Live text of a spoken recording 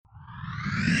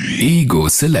Ego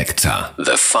Selector.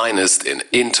 The finest in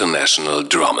international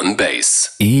drum and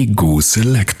bass. Ego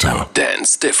Selector.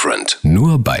 Dance different.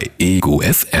 Nur bei Ego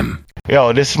FM.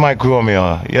 Yo, this is Mike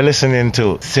Romeo. You're listening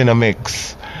to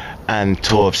Cinemix and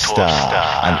 12 Star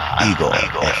and Ego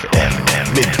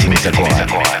FM. Big things are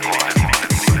going on.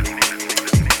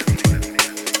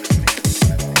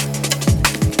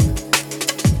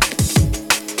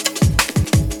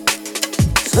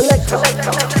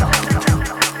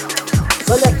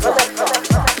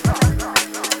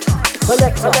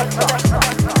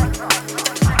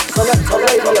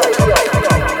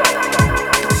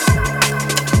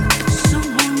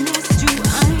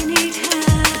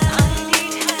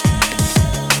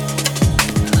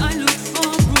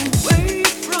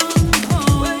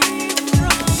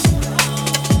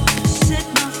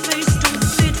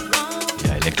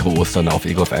 Ostern auf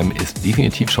Ego FM ist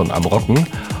definitiv schon am Rocken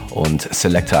und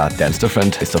Selector Dance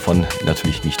Different ist davon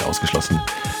natürlich nicht ausgeschlossen.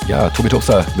 Ja, Tobi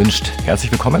Tobster wünscht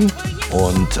herzlich willkommen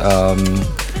und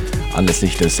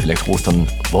anlässlich des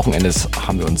Elektro-Ostern-Wochenendes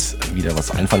haben wir uns wieder was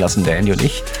einfallen lassen, der Andy und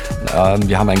ich.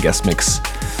 Wir haben einen Guestmix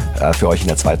für euch in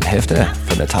der zweiten Hälfte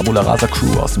von der Tabula Rasa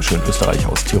Crew aus dem schönen Österreich,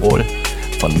 aus Tirol,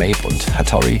 von Mape und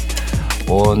Hattori.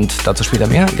 Und dazu später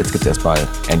mehr. Jetzt gibt es erstmal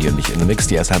Andy und mich in den Mix,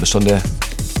 die erste halbe Stunde.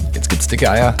 Jetzt gibt's dicke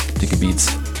Eier, dicke Beats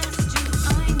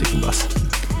und dicken Bass.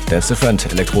 Dance Different,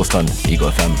 Elektro-Ostern,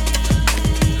 Ego FM.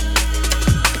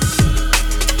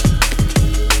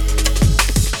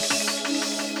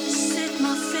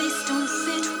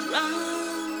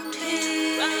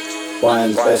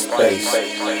 Wine's best bass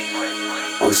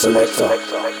on Selector,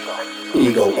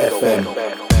 Ego FM.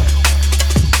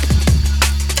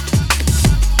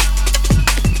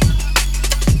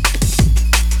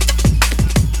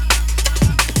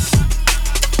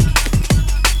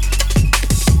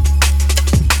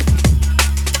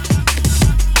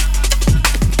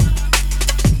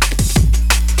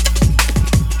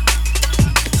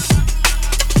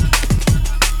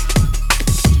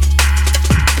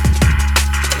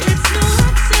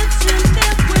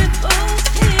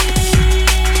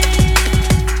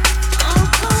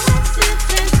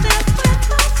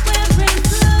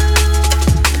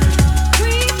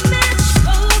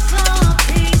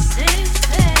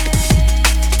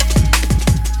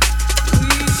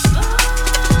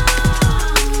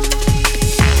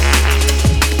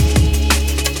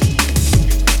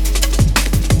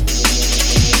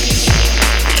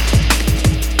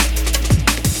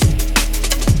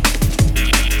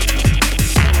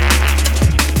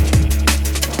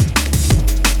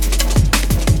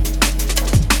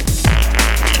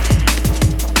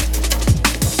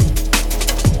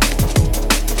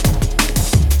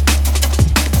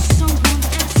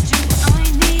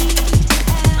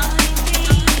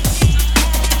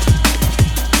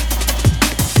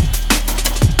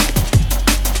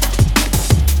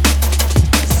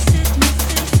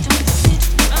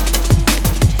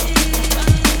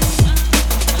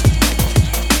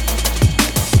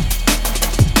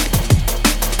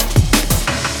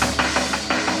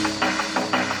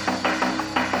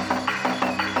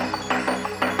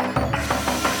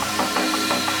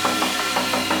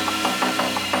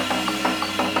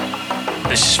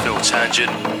 This is Phil Tangent,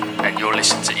 and you're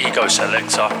listening to Ego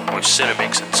Selector with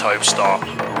Cinemix and Tobestar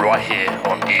right here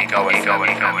on Ego FM.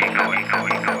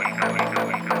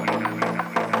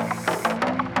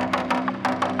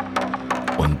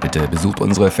 Und bitte besucht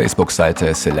unsere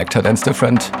Facebook-Seite Selector Dance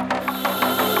Different.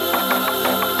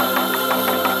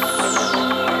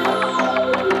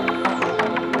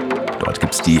 Dort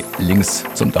gibt es die Links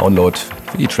zum Download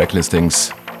für die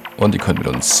Tracklistings und ihr könnt mit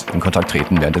uns in Kontakt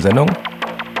treten während der Sendung.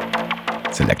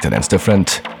 Selector Dance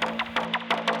Different.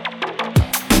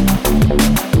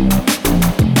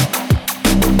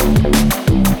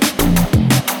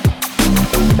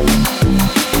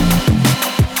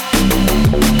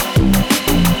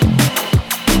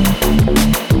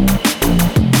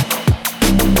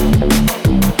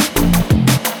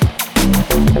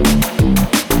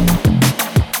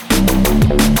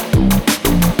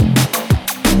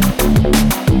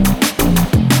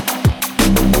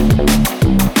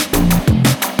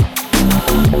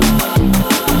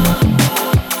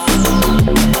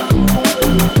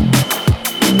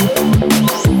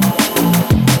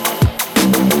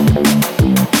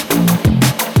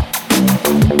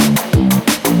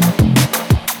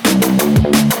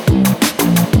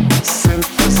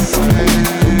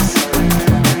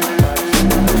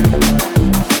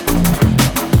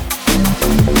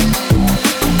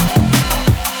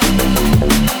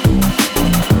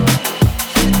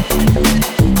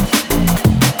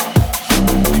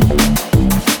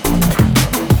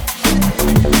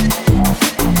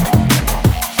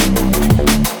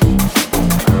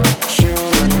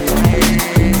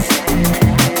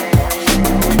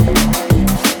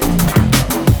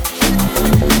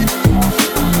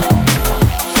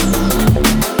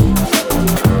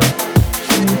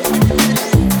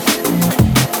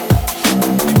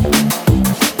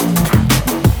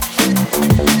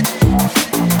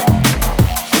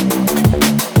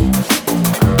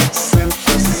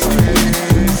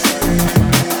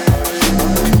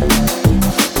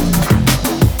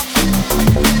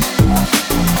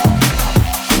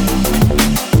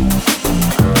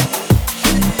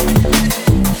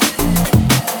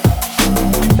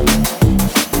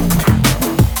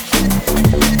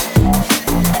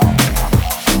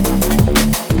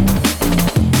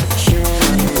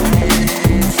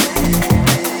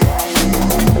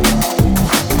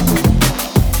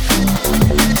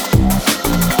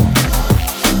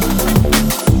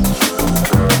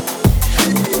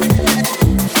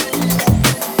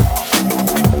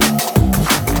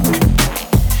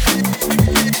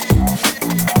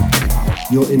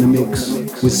 You're in a mix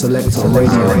with Selector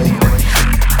Radio.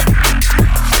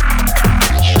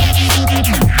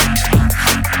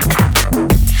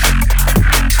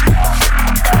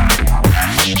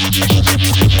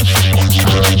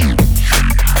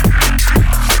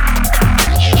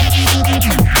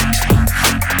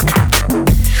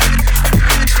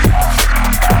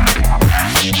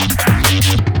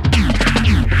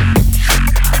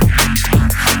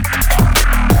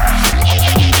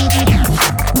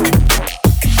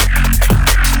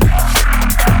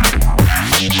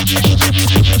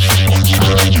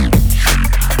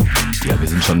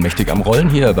 Mächtig am Rollen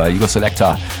hier bei Ego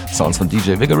Selector. Sounds von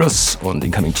DJ Vigorous und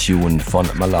Incoming Tune von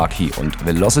Malarkey und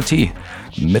Velocity.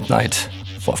 Midnight,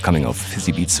 forthcoming auf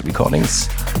Fizzy Beats Recordings.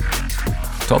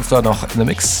 Topstar noch in der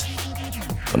Mix.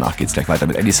 Danach geht's gleich weiter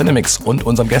mit Andy Cinemix und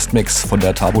unserem Guestmix von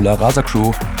der Tabula Rasa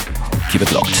Crew. Keep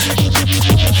it locked.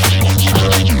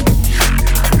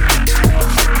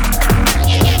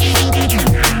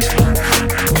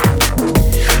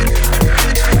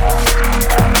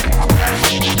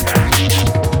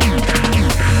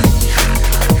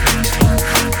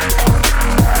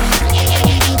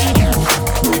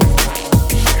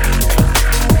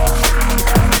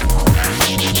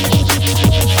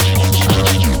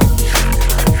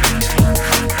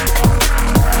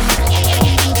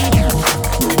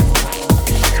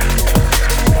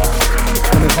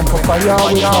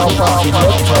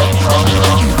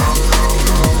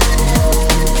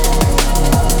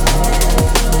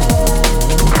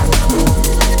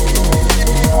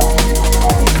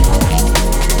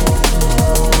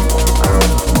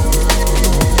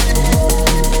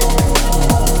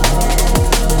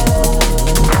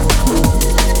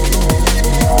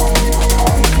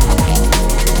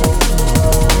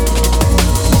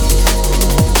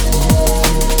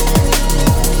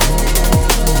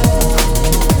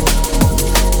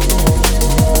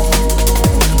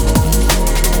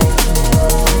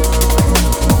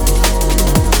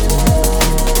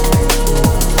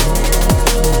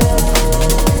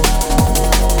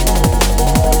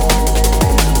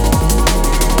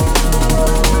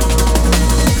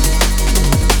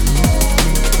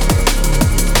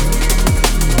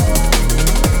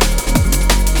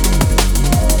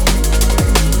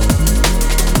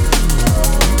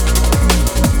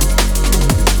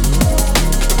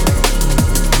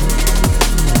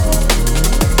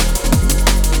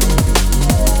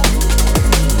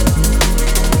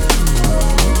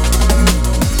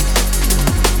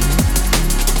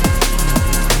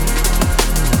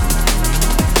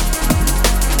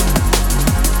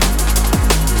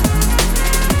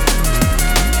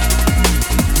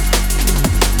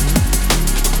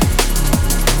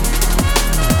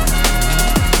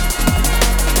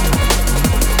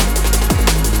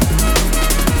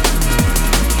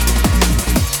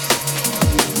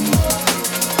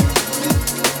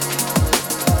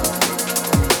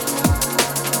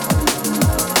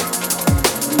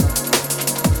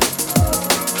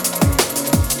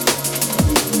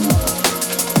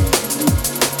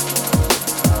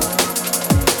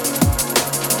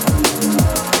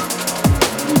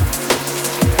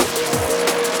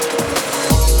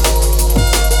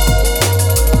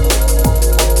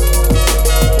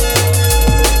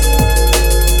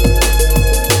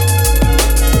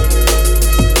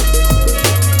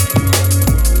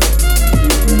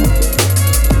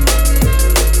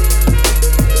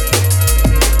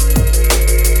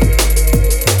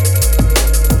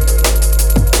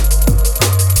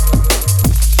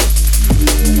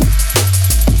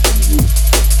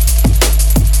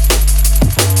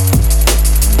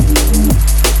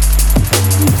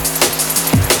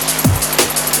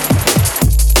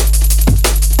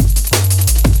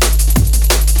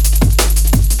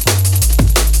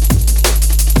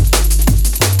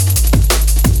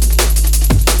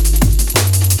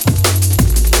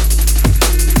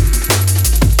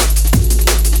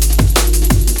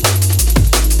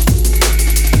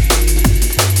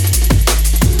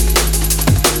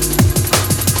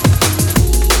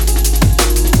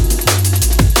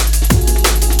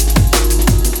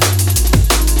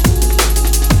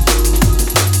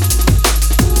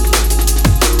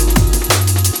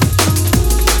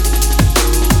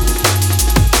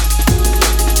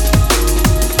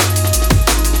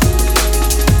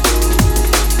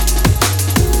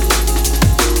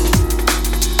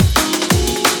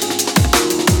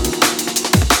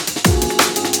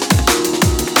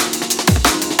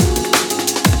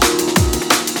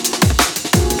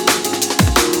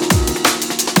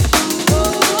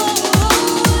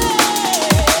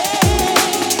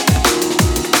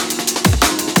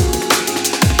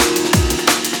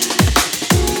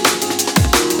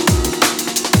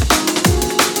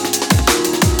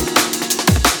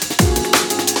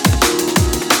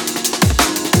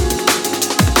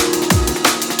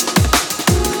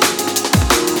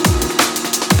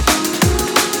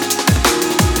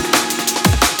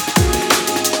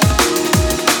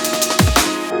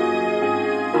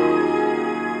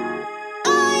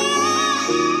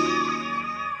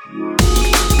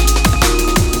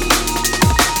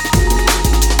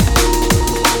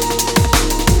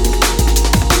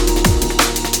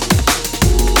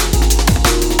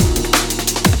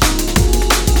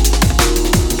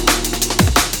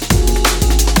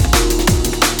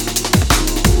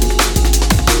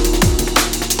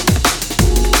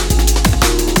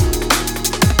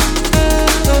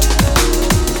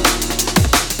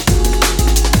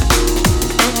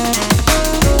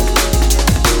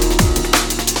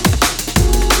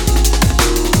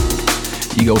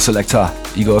 Selector,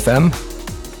 Ego FM.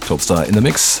 Topstar in the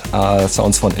Mix.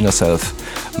 Sounds von Inner Self,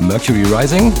 Mercury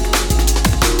Rising.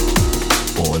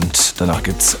 Und danach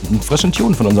gibt's einen frischen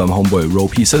Tune von unserem Homeboy Row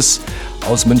Pieces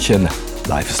aus München.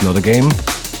 Life is not a game.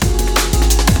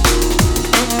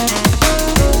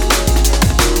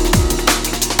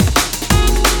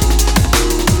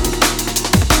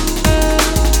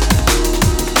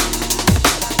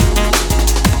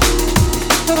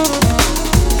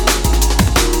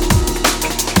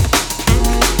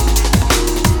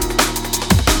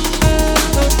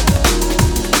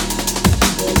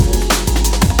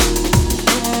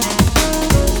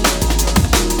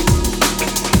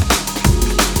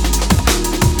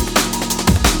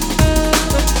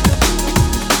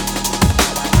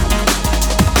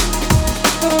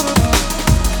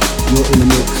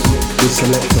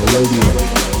 Selector Radio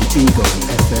on Ego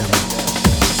FM.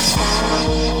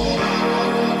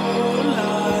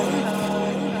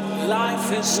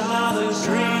 Life is not a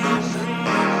dream.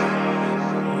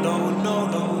 No, no,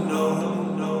 no, no,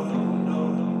 no, no.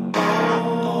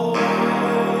 Oh,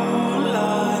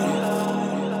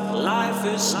 life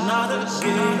is not a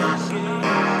game.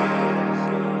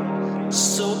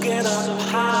 So get up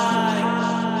high.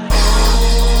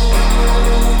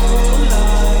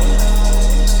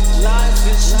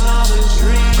 It's not a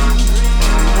dream.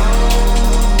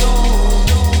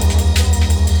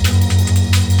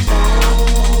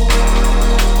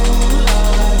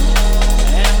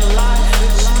 And life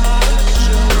is not a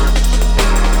joke.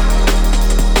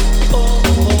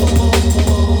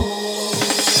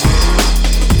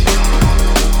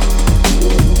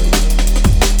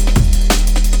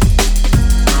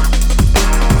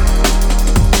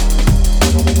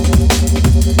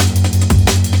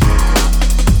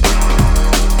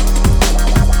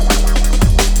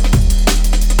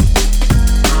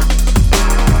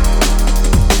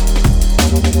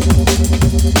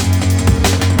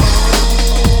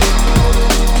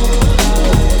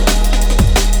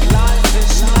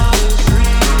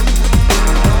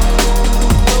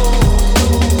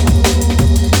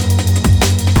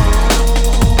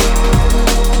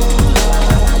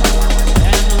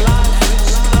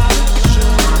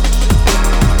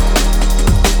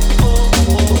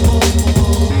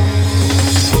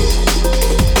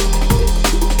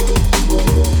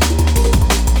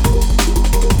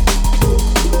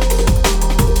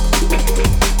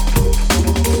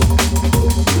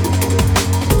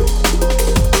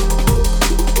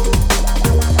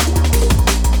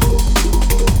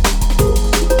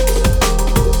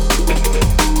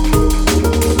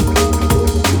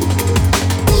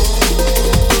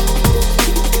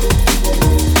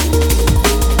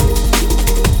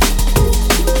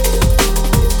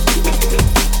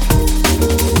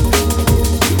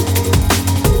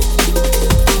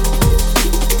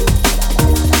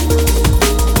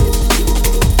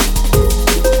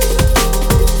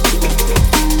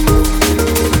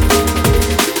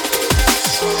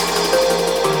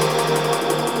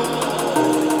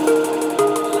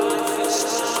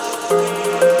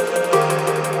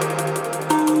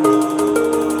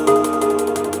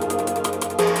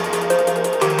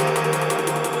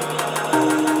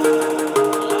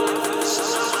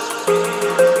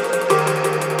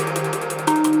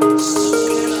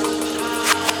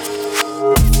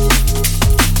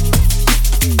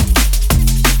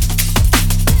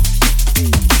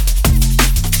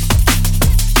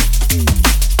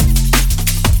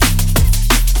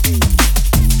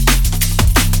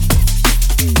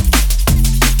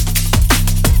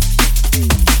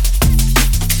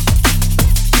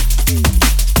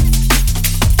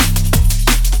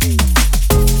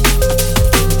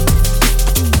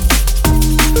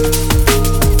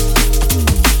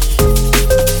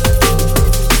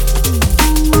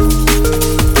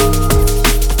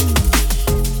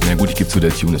 Der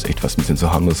Tune ist echt fast ein bisschen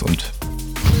zu harmlos und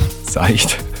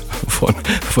seicht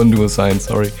von Neuroscience,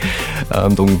 sorry.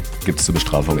 Darum gibt es zur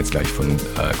Bestrafung jetzt gleich von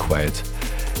Quiet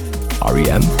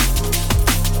R.E.M.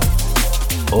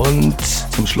 Und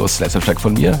zum Schluss letzter Track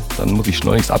von mir. Dann muss ich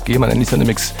schleunigst abgeben an Andy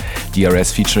Cinemix,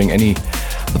 DRS featuring Annie,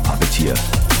 The Puppeteer.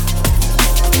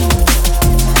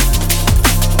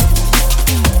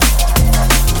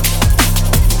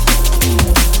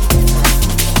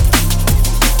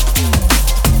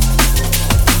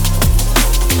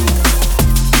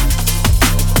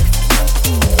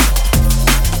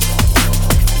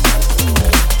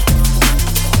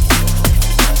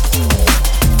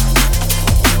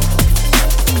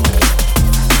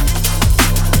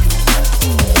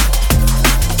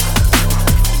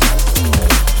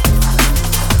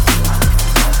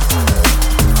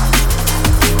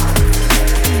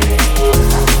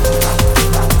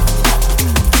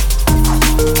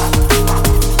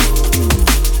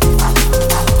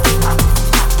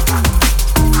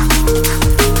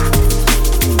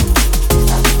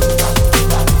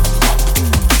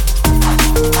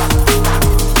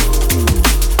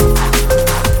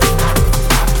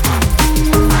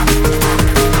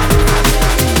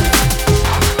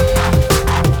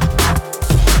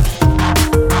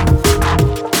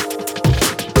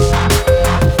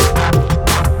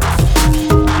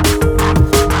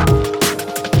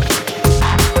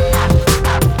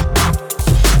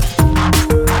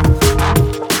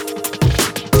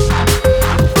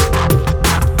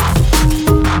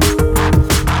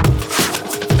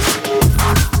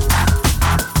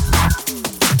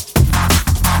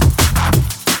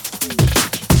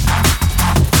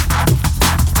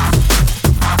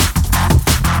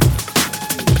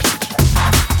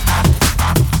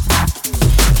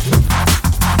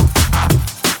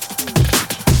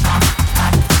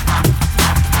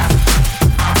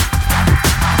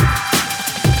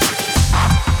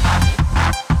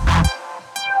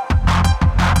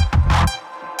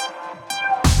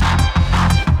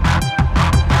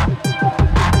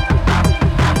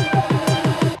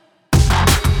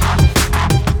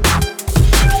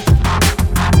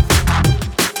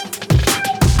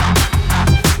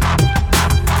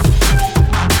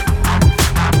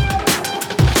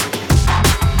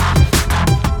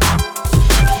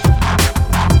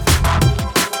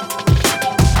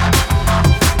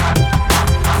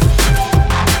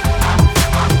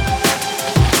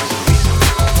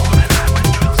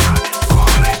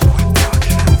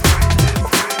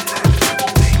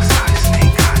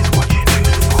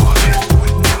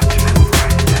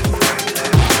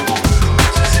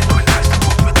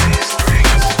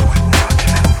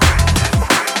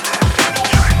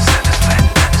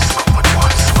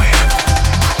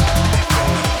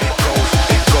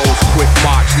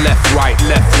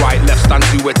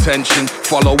 attention.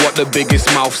 Follow what the biggest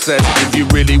mouth says. If you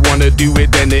really wanna do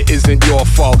it, then it isn't your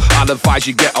fault. I'd advise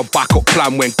you get a backup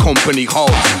plan when company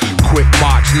halts. Quick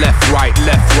march, left, right,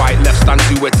 left, stand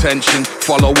to attention.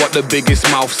 Follow what the biggest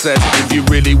mouth says. If you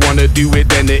really wanna do it,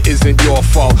 then it isn't your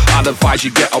fault. I'd advise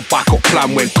you get a backup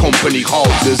plan when company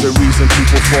halts. There's a reason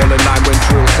people fall in line when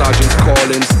drill sergeants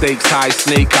calling. Stakes high,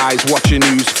 snake eyes, watching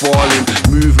who's falling.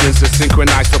 Movements are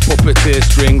synchronized for puppeteer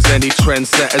strings. Any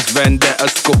trendsetters,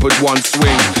 vendettas, scuppered one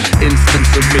swing. Instant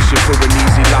submission for an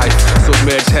easy life.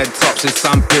 Submerged head tops in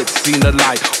sandpits, seen the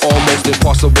light. Almost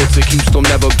impossible to keep, still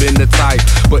never been the type.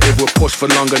 But if we're pushed for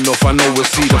long enough, I know we'll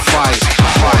see the fight.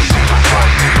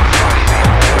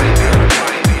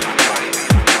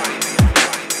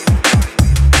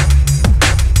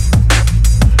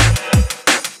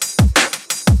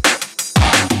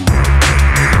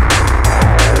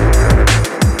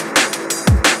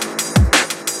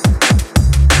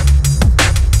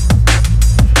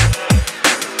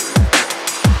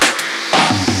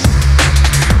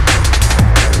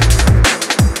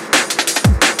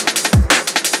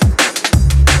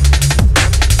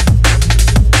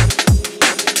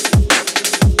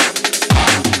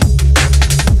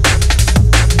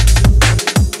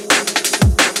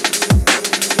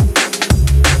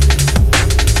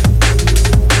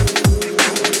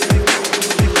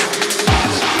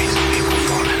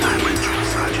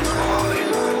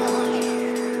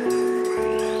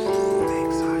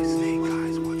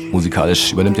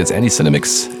 Musikalisch übernimmt jetzt Andy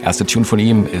Cinemix. Erste Tune von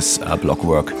ihm ist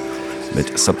Blockwork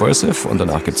mit Subversive und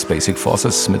danach gibt's Basic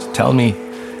Forces mit Tell Me.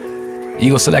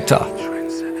 Ego Selector.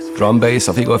 Drum Bass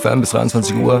auf Ego FM bis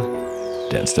 23 Uhr.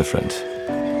 Dance Different.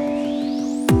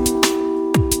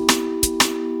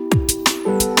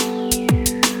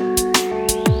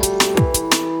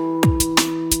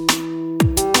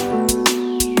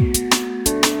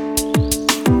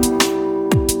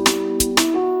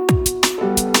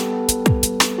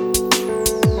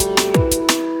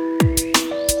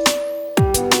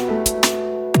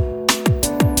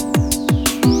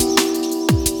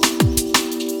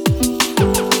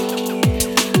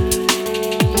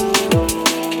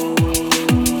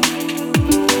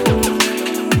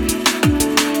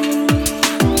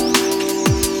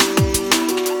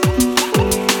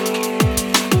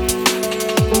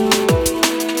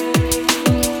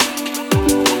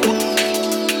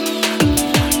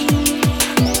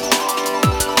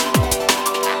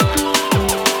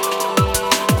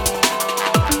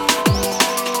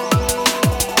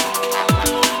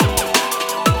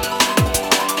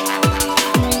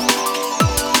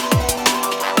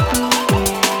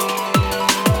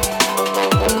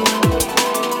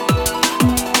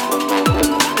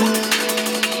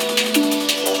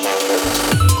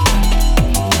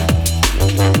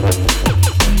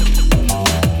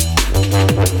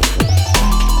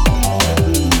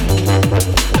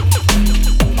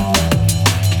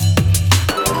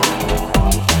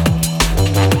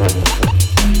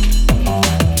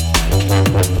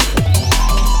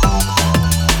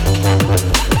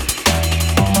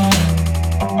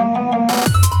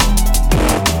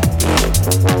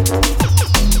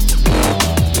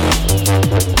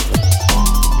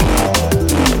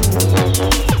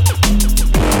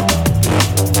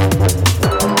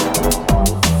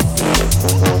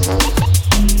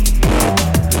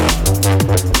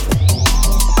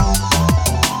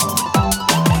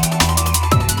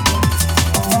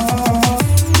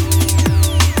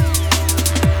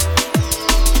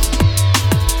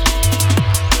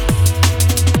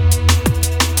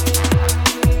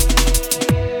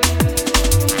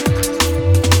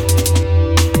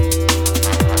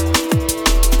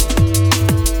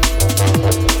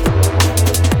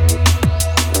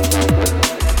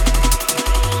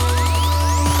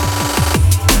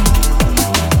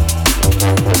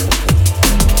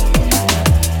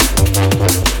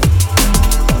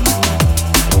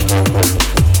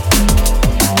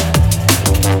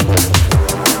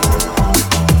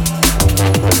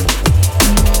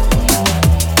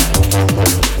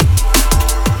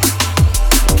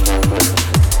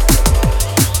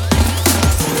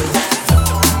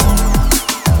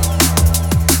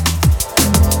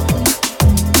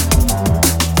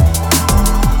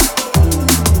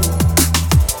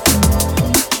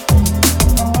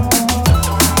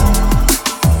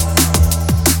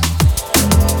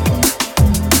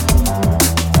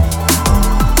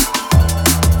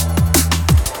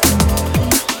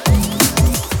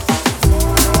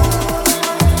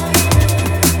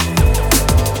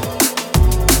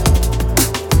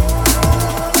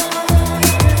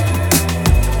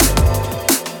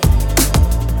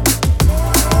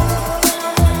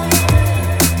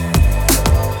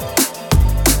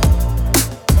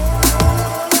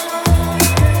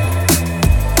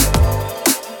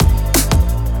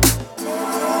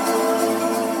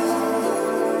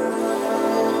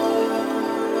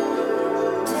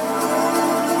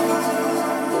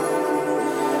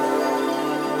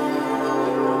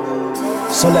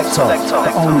 Selector,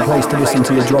 the only place to listen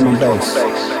to your drum and bass.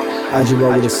 As you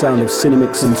roll with the sound of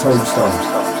Cinemix and Toadstar,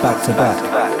 back to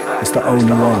back, it's the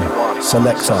only one.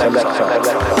 Selector.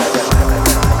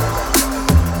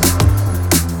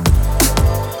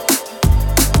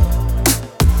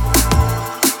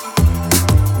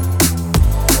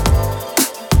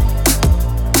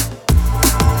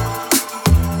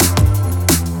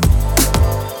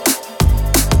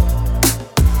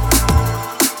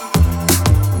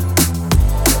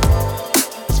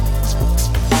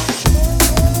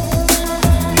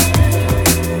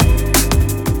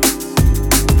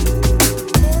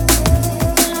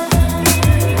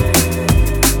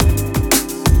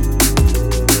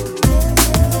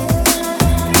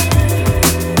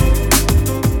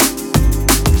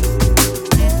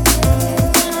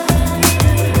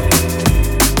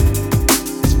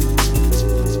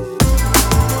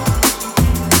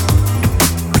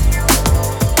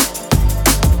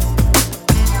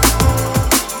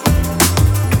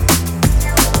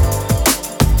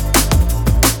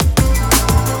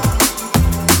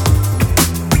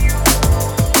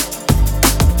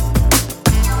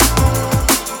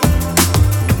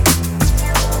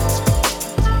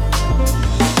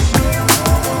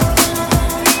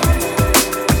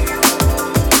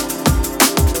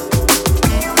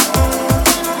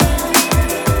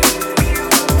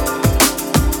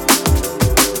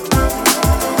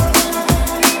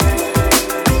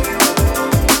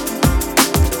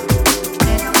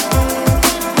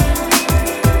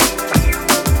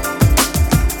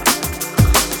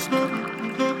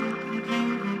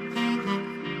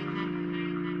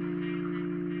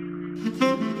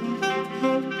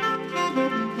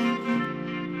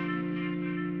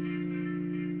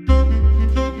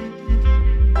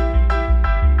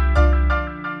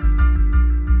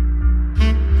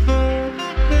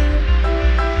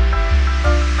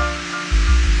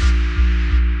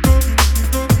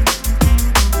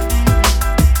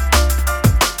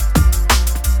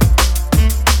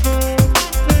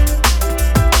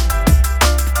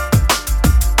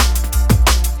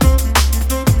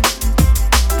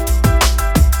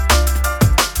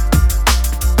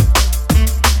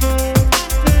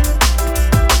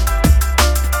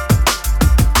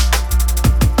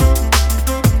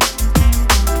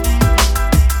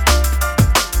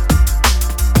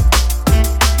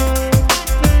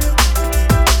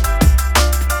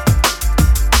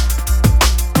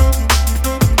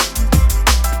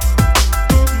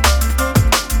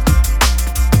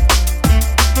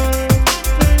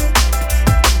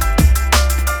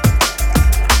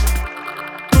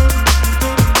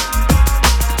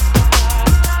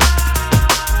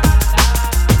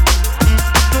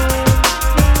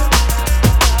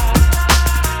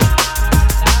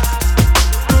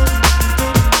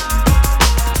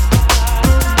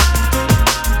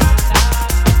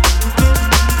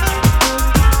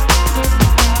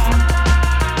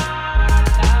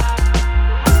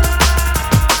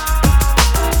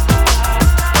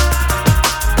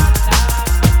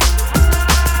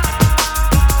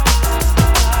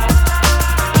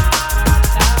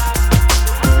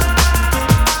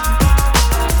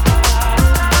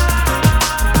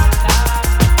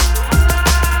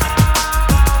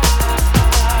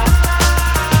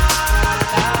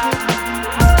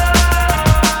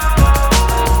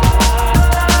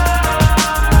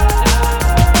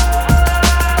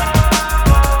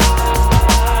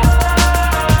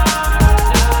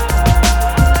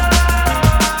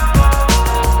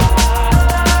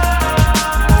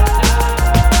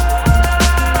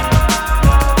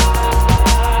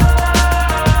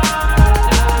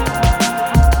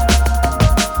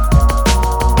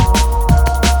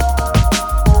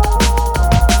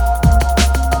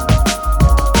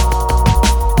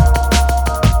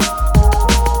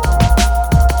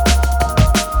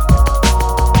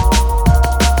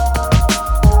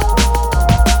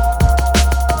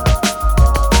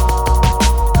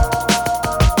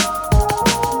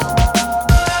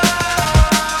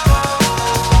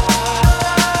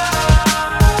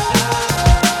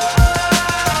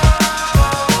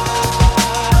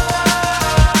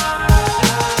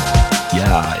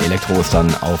 Elektro ist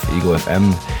dann auf Ego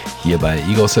FM, hier bei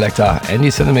Ego Selector,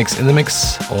 Andy Cinemix in the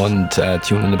Mix und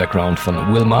Tune in the Background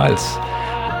von Will Miles,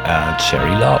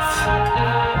 Cherry Love.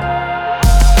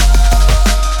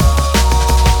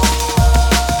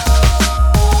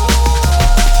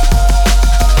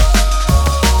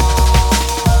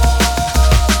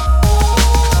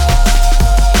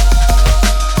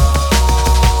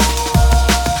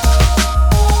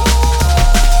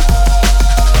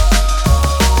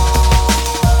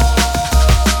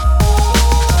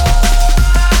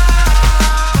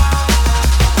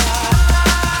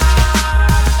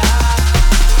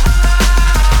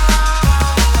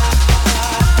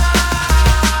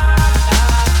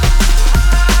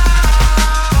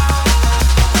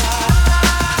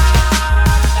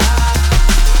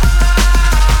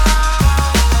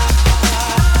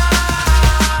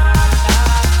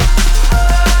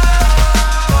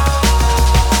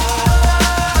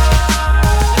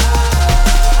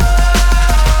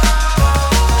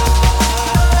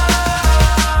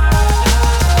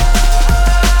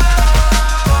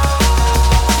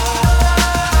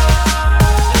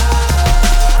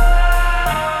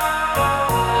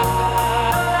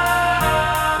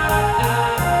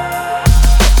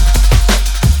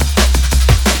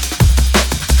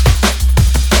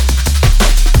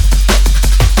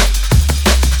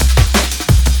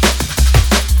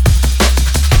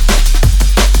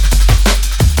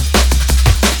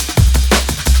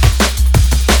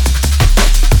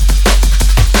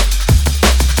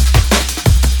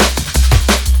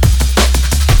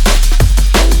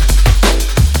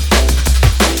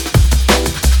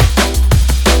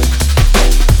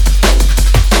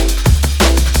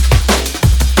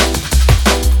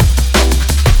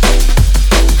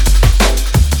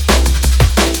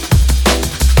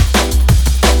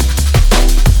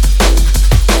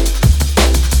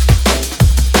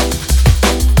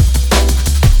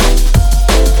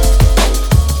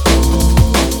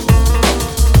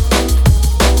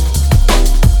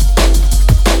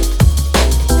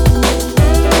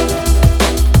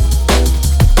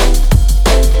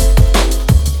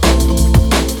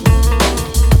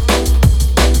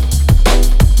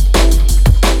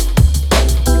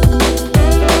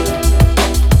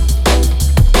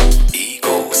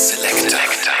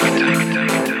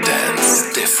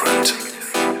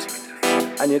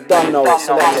 And you don't know it,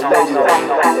 Selector Radio.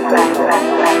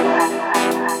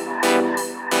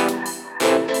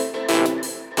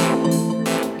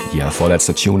 Ja,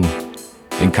 vorletzter Tune,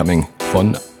 incoming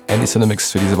von Andy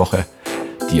Cinemix für diese Woche.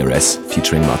 DRS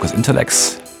featuring Marcus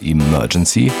Interlex,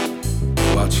 Emergency.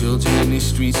 While children in these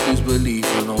streets lose belief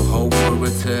and no hope for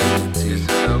eternity.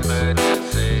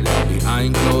 While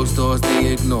behind closed doors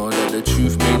they ignore that the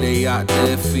truth may lay at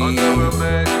their feet.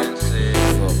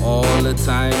 For all the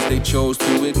times they chose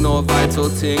to ignore vital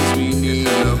things we need.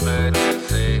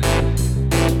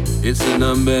 It's an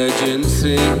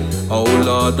emergency, oh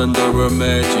Lord, under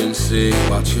emergency.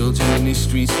 While children in these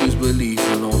streets lose belief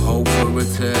and no hope for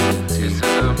eternity. It's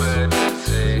an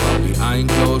emergency. While behind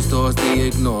closed doors they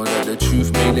ignore that the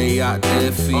truth may lay at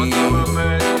their feet.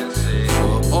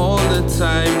 For all the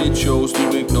time they chose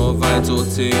to ignore vital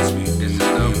things we need.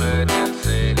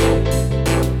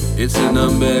 It's an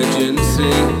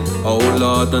emergency.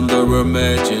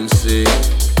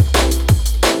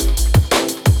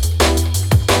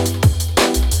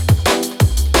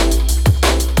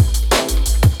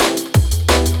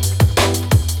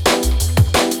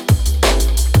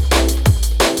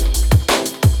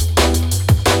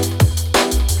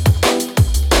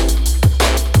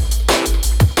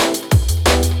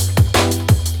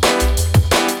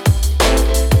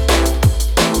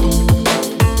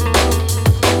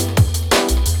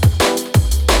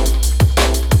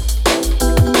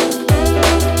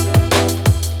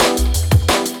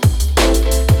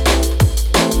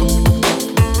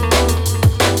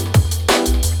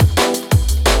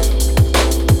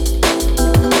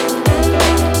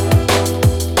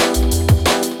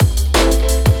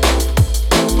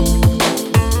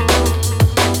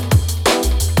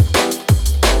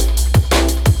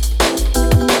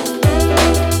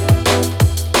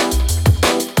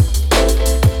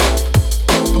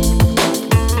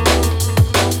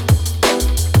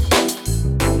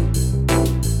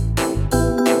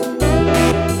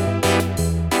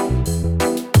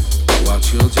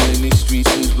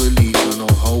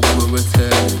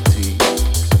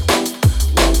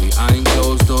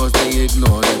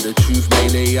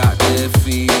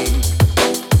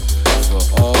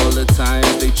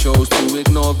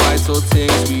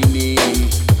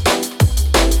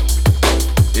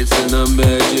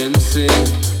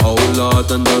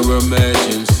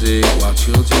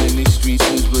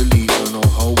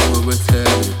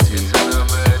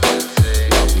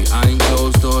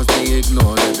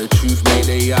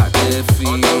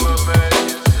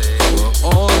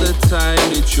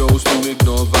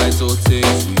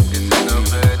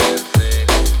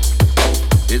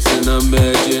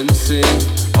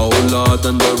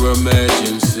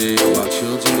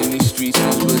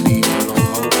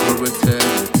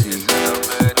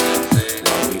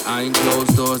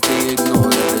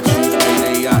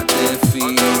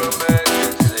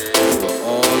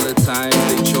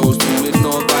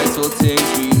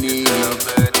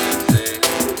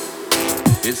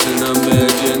 It's an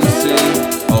emergency,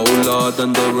 oh Lord,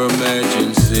 under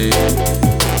emergency.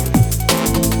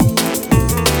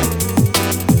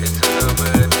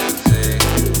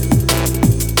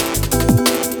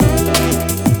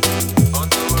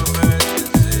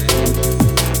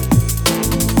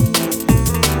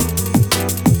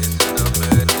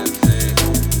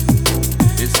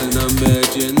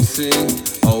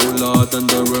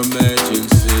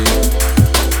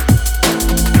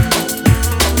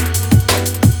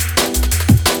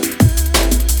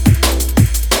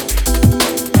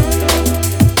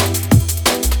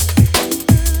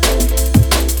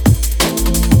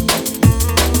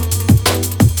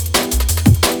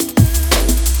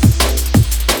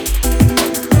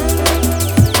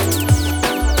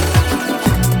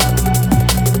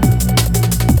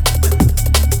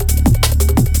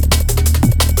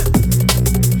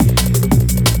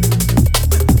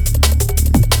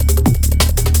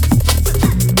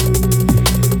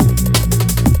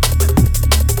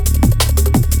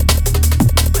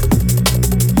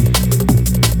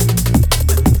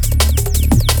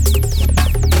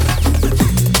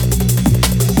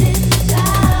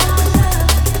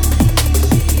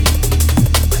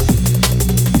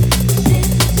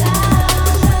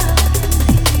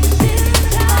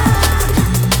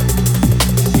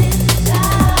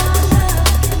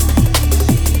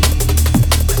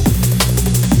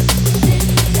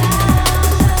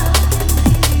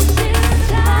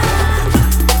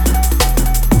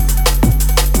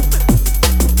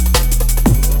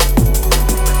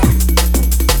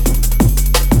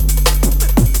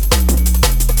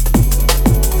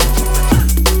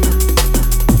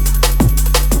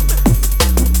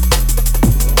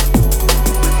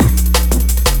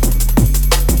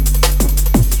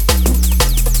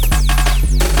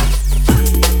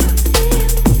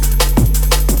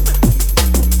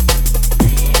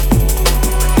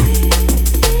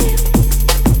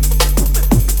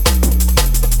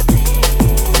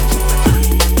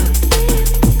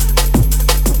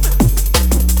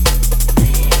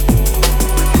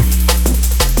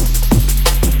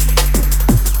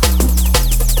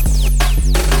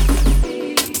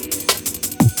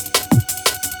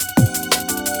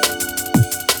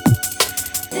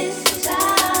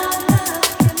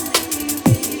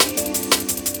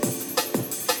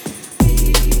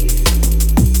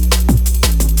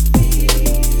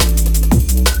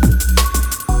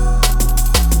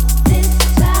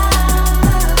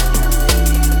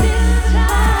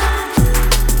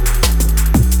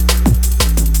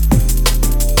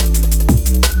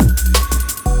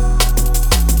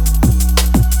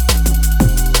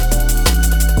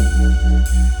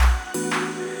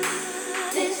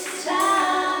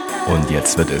 Und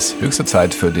jetzt wird es höchste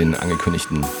Zeit für den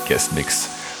angekündigten Guest-Mix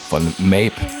von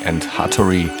Mape and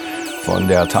Hattori von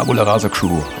der Tabula Rasa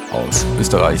Crew aus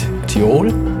Österreich,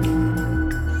 Tirol.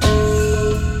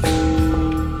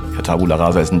 Ja, Tabula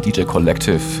Rasa ist ein DJ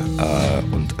Collective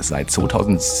und seit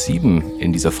 2007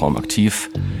 in dieser Form aktiv.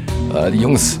 Die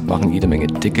Jungs machen jede Menge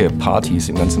dicke Partys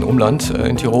im ganzen Umland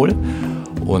in Tirol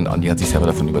und Andi hat sich selber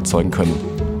davon überzeugen können,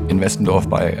 in Westendorf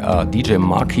bei DJ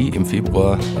Marky im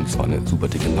Februar, und es war eine super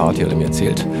dicke Party, hat er mir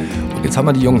erzählt. Und jetzt haben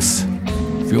wir die Jungs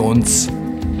für uns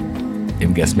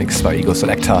im Guestmix bei Ego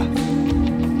Selector.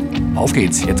 Auf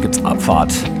geht's, jetzt gibt's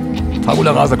Abfahrt.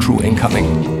 Tabula Rasa Crew incoming.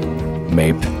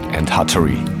 Mape and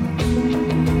Hattori.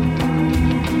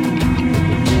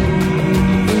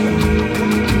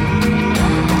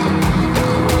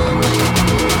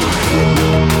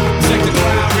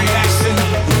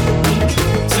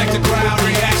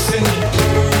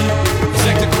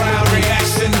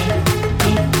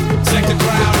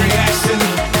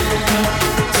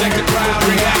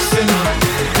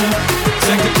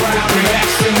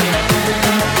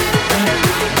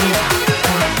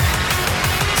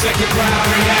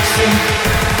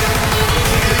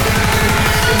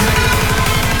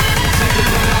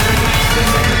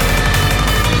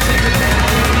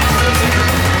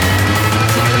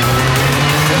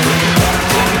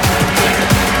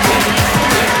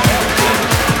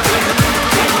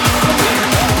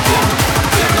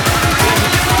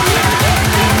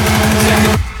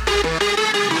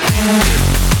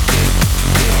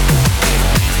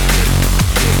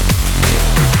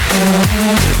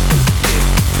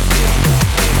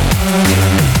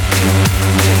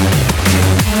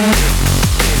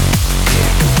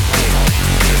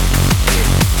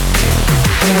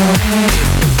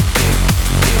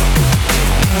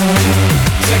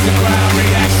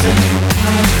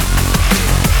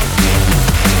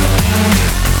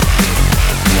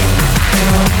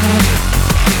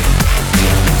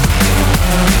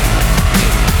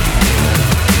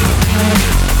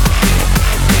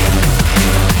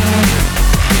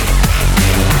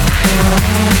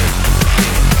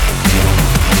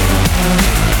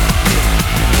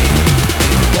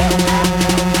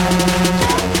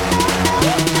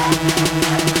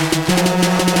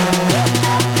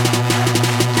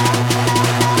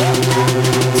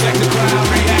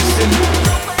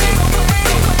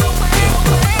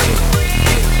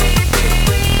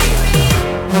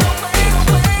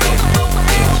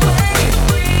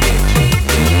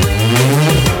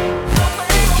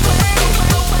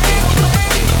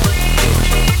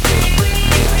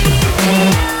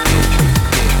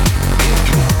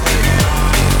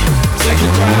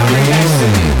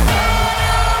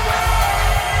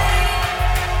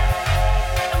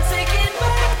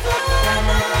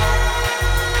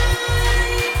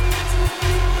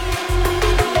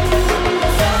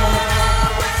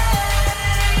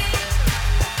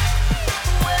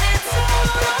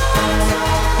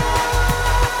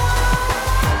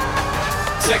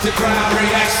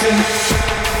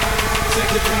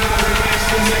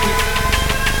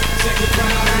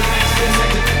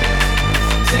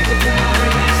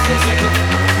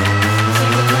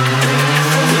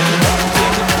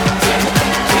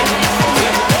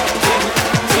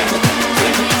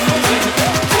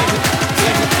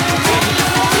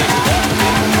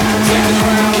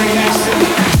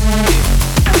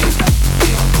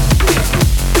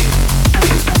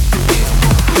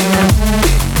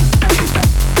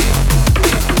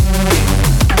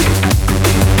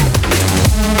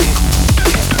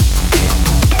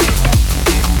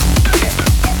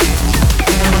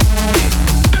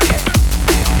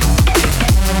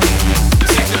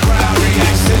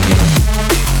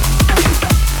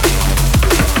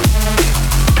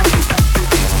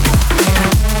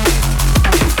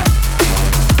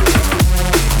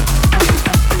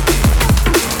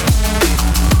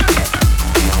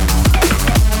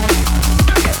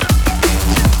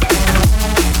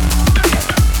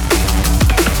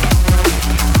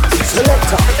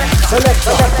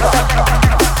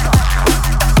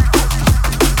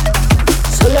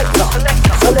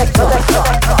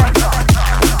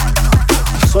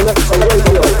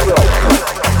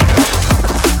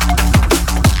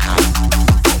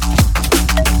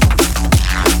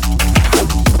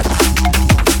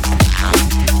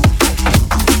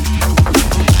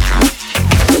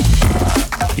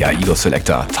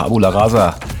 Selector, Tabula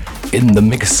Rasa in the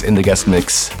mix, in the guest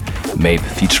mix, Mape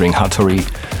featuring Hattori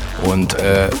und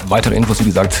weitere Infos, wie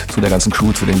gesagt, zu der ganzen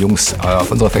Crew, zu den Jungs auf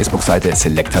unserer Facebook-Seite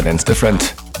Selector Dance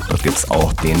Different. Dort gibt es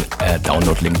auch den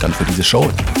Download-Link dann für diese Show,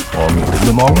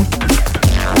 übermorgen.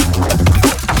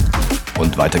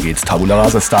 Und weiter geht's, Tabula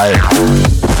Rasa Style.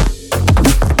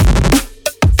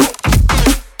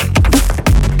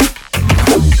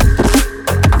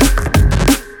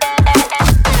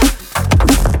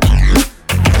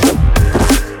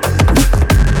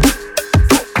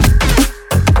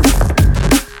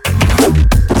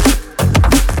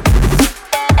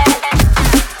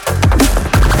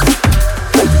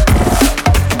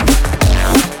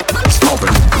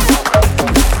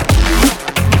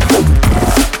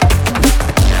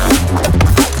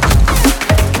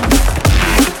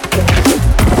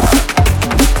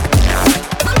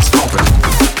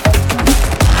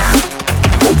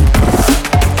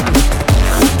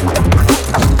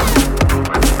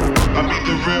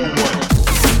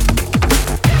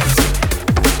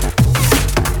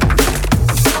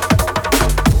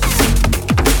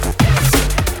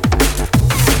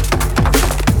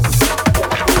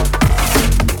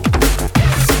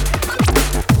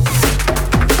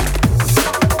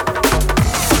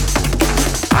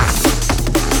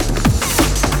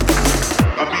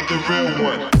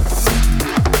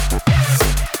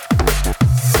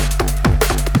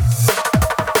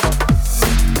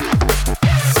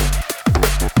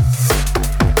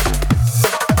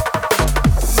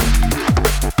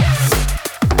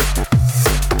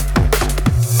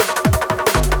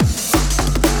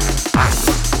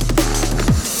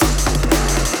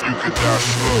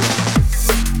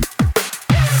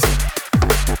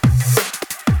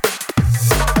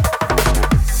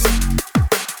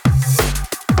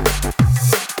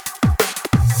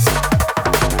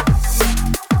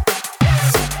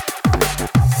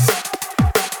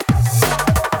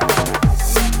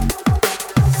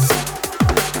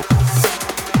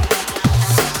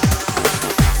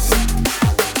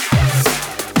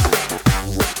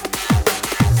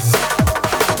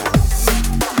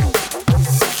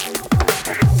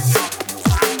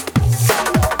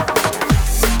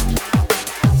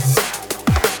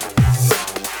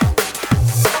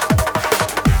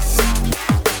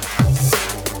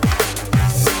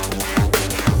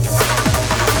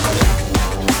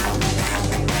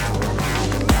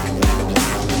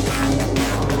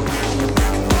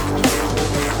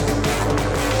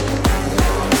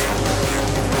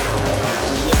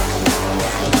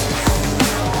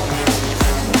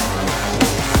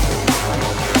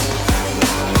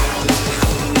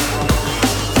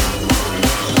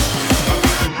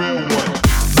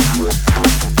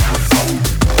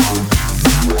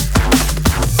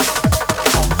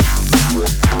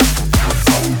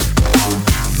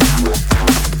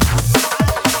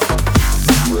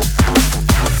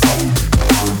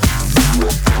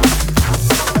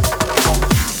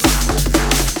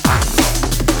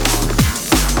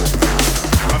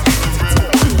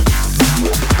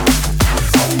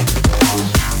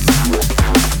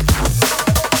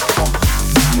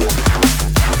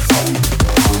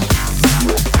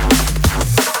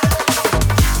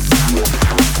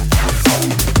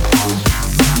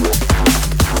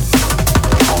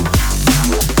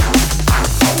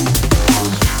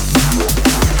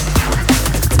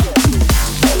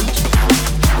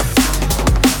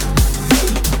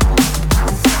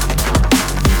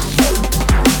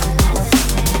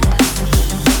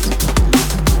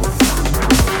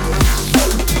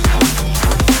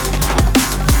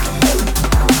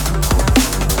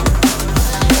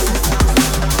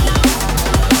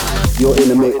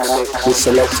 You're in a mix with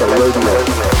Selector Radio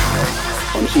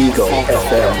on Ego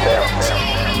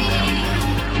FM.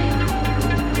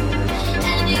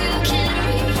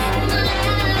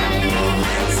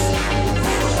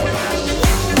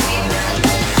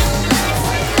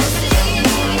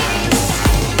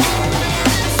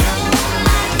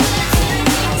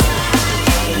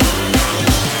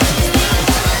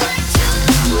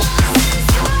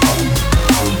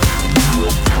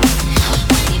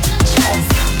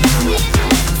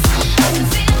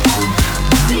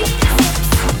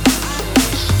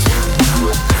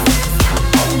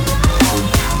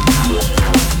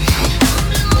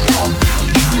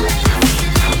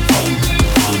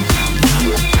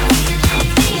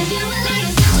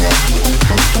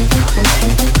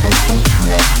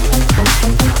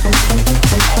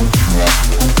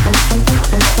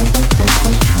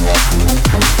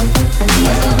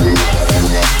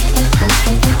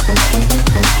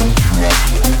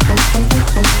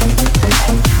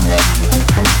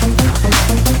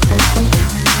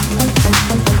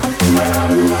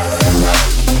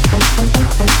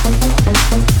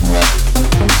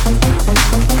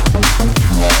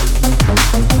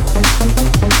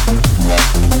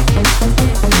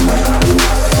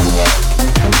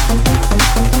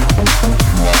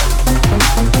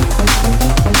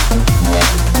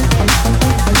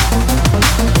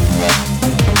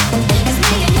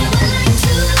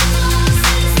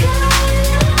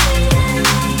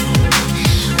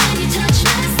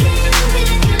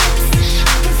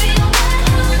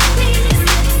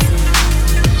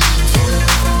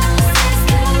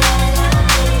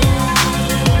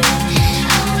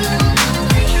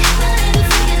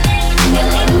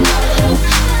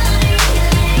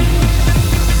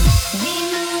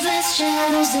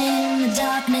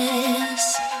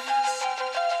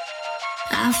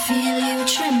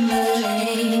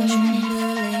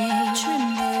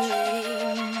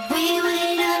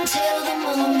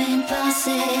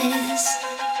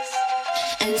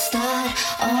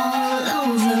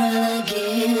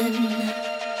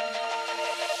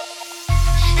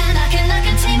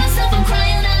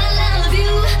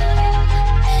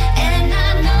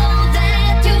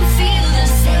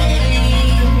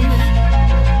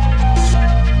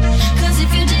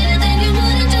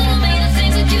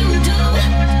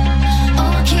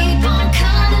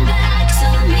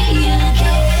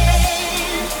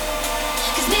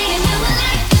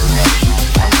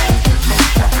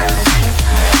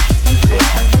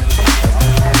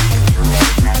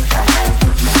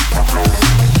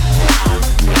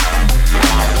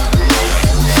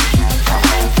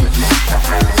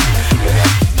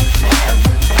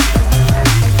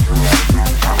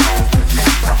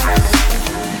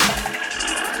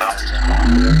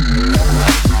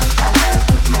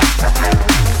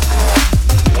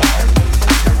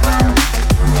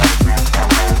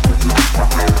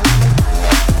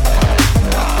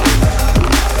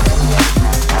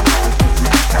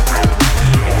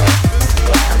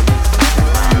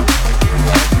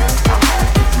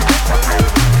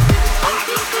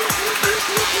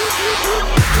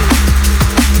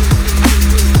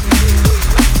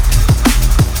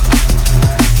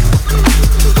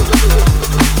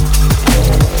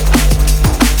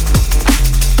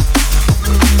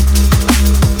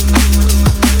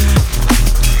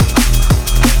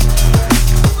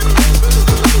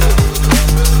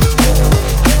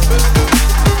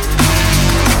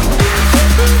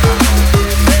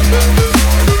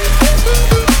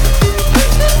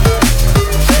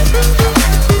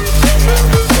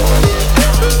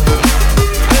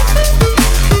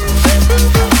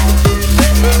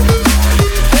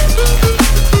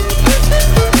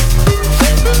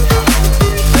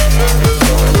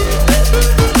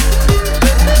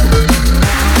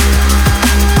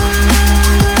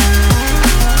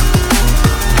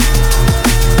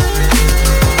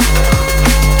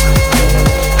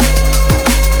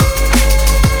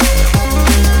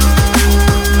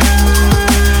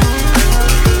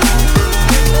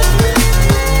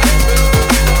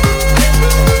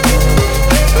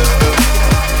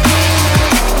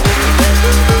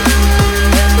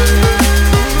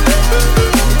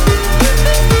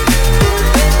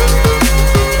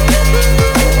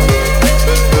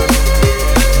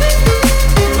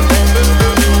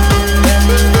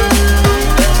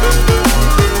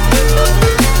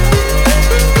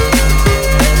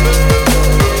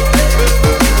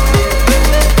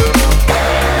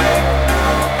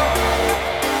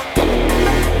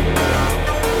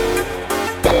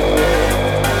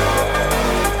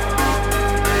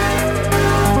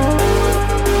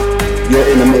 You're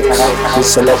in a mix with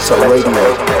Selector Radio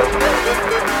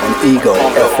on Ego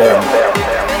FM.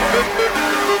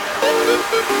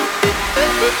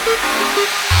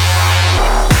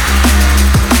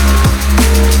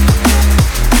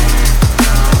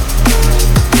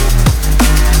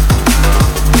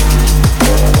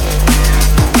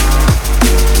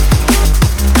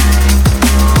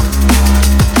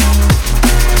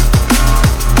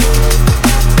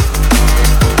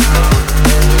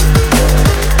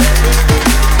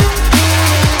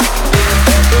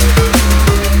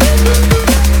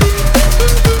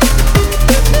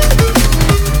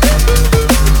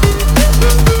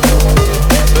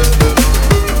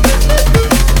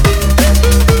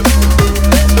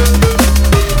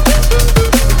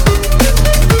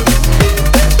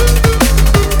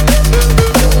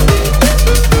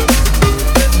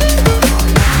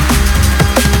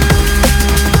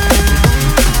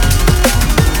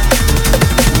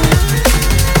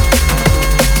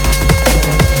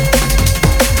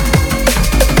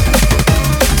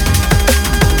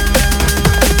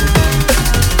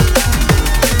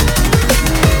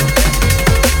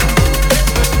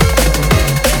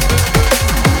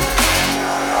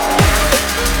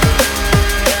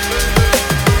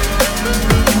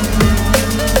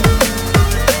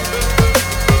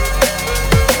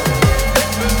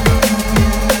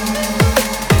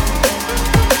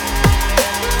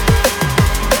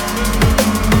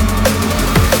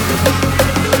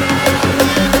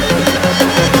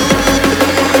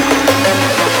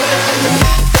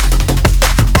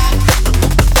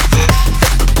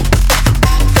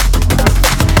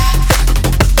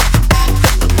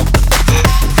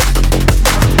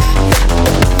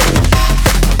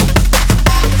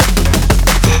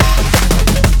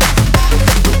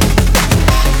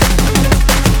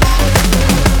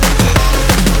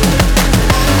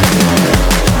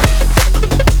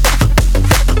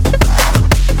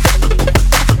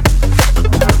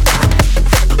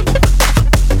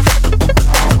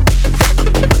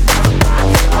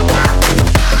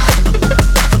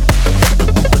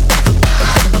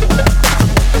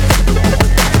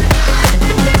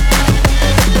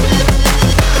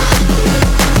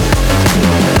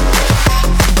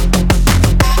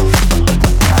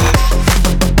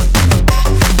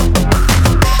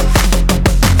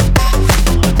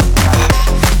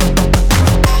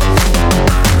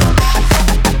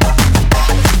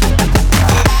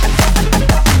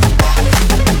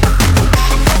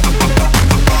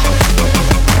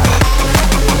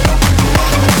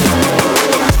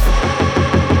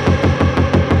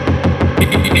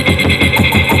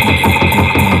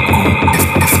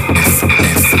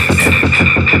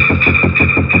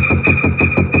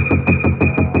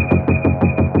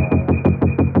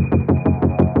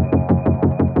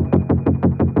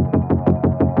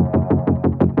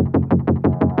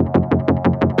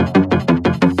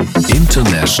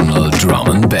 International Drum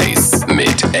and Bass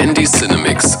mit Andy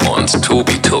Cinemix und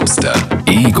Tobi Tubster.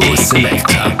 Ego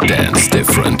Selector, Dance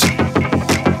Different.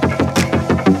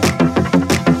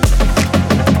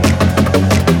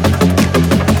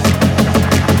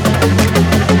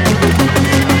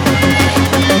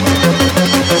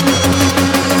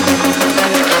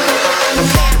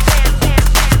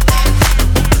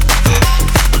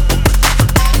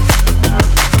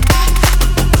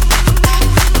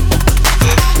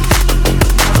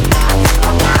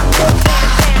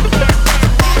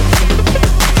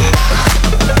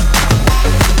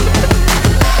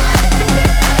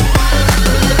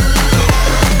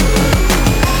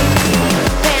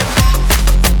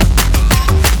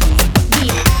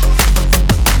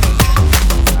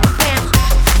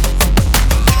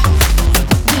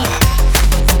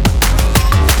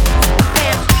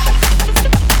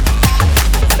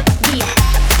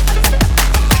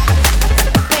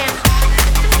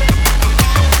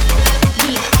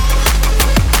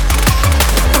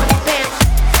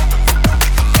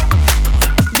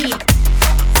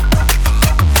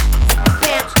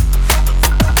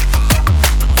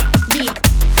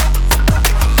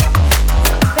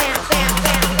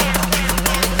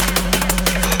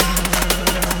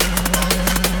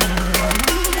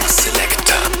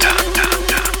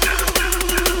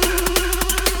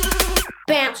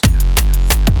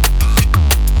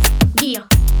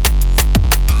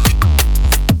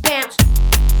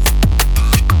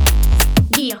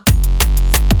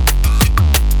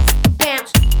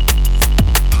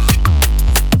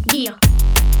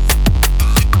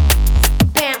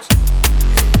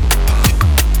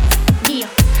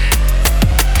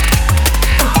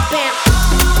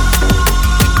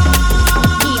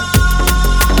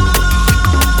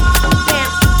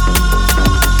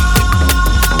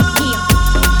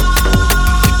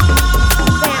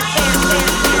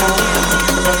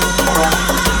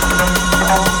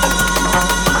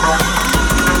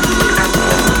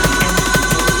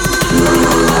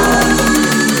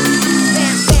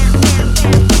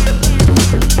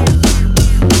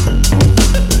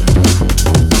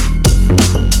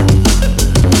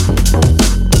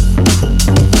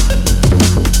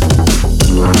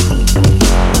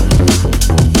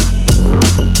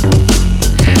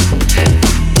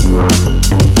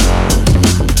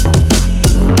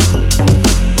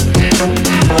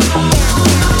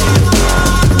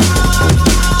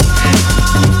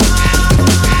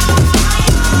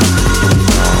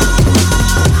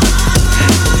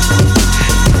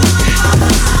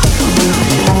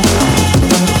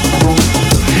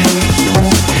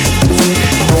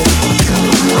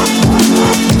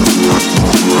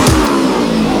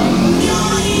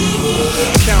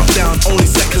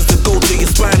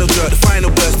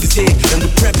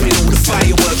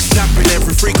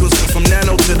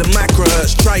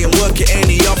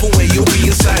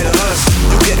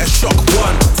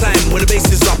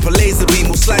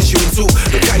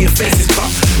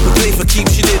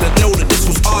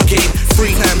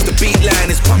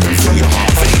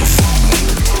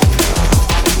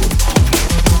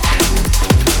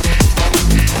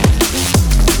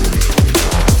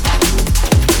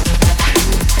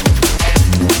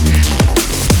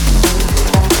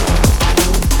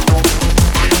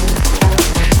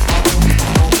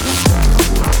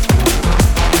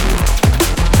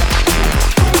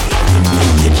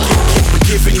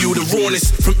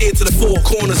 From here to the four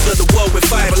corners of the world with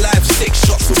 5 alive, 6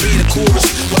 shots will be the chorus.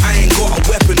 But I ain't got a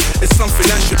weapon, it's something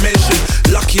I should mention.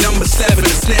 Lucky number 7,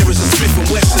 the snare is a Smith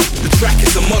 & Wesson. The track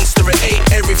is a monster, it ain't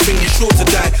everything, you're sure to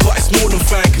die. But it's more than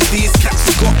fine, cause these cats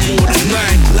have got more than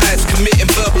 9 lives, committing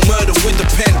verbal murder with the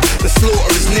pen. The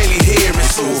slaughter is nearly here,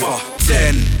 it's over.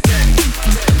 10.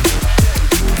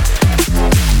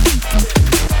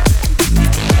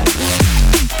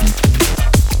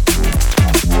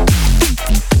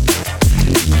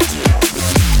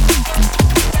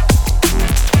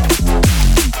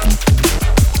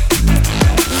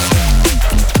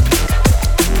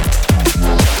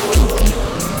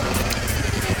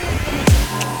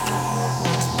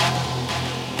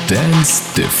 Dance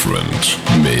Different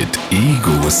mit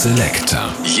Ego Selector.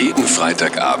 Jeden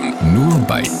Freitagabend nur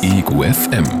bei Ego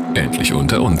FM. Endlich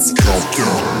unter uns.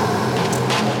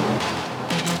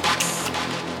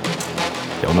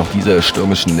 Ja, und auch diese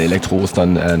stürmischen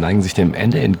Elektro-Ostern neigen sich dem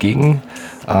Ende entgegen.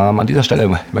 An dieser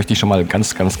Stelle möchte ich schon mal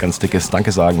ganz dickes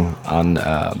Danke sagen an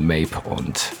Mape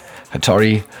und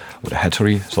Hattori,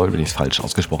 sorry, wenn ich es falsch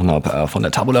ausgesprochen habe, von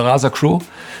der Tabula Rasa Crew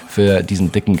für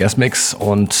diesen dicken Guestmix.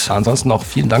 Und ansonsten noch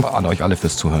vielen Dank an euch alle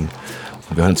fürs Zuhören.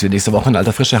 Und wir hören uns wieder nächste Woche in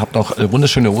alter Frische. Habt noch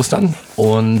wunderschöne Ostern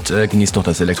und genießt noch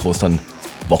das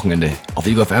Elektro-Ostern-Wochenende auf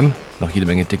Ego FM. Noch jede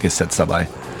Menge dicke Sets dabei.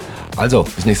 Also,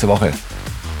 bis nächste Woche.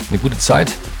 Eine gute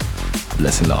Zeit.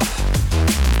 Bless in Love.